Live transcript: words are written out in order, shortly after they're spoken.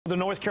The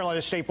North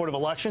Carolina State Board of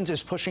Elections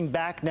is pushing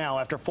back now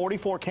after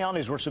 44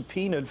 counties were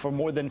subpoenaed for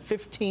more than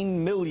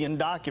 15 million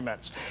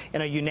documents.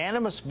 In a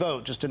unanimous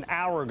vote just an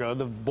hour ago,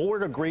 the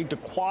board agreed to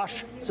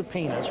quash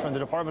subpoenas from the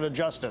Department of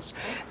Justice.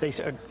 They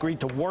agreed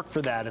to work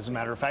for that, as a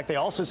matter of fact. They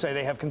also say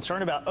they have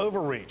concern about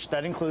overreach.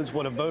 That includes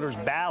what a voter's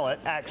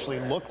ballot actually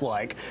looked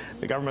like.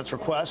 The government's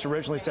request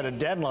originally set a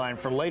deadline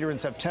for later in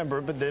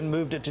September, but then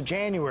moved it to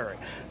January.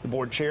 The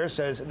board chair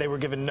says they were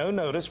given no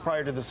notice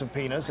prior to the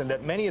subpoenas and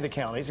that many of the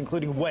counties,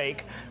 including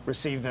Wake,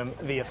 received them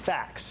via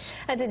fax.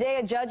 And today,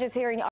 a judge is hearing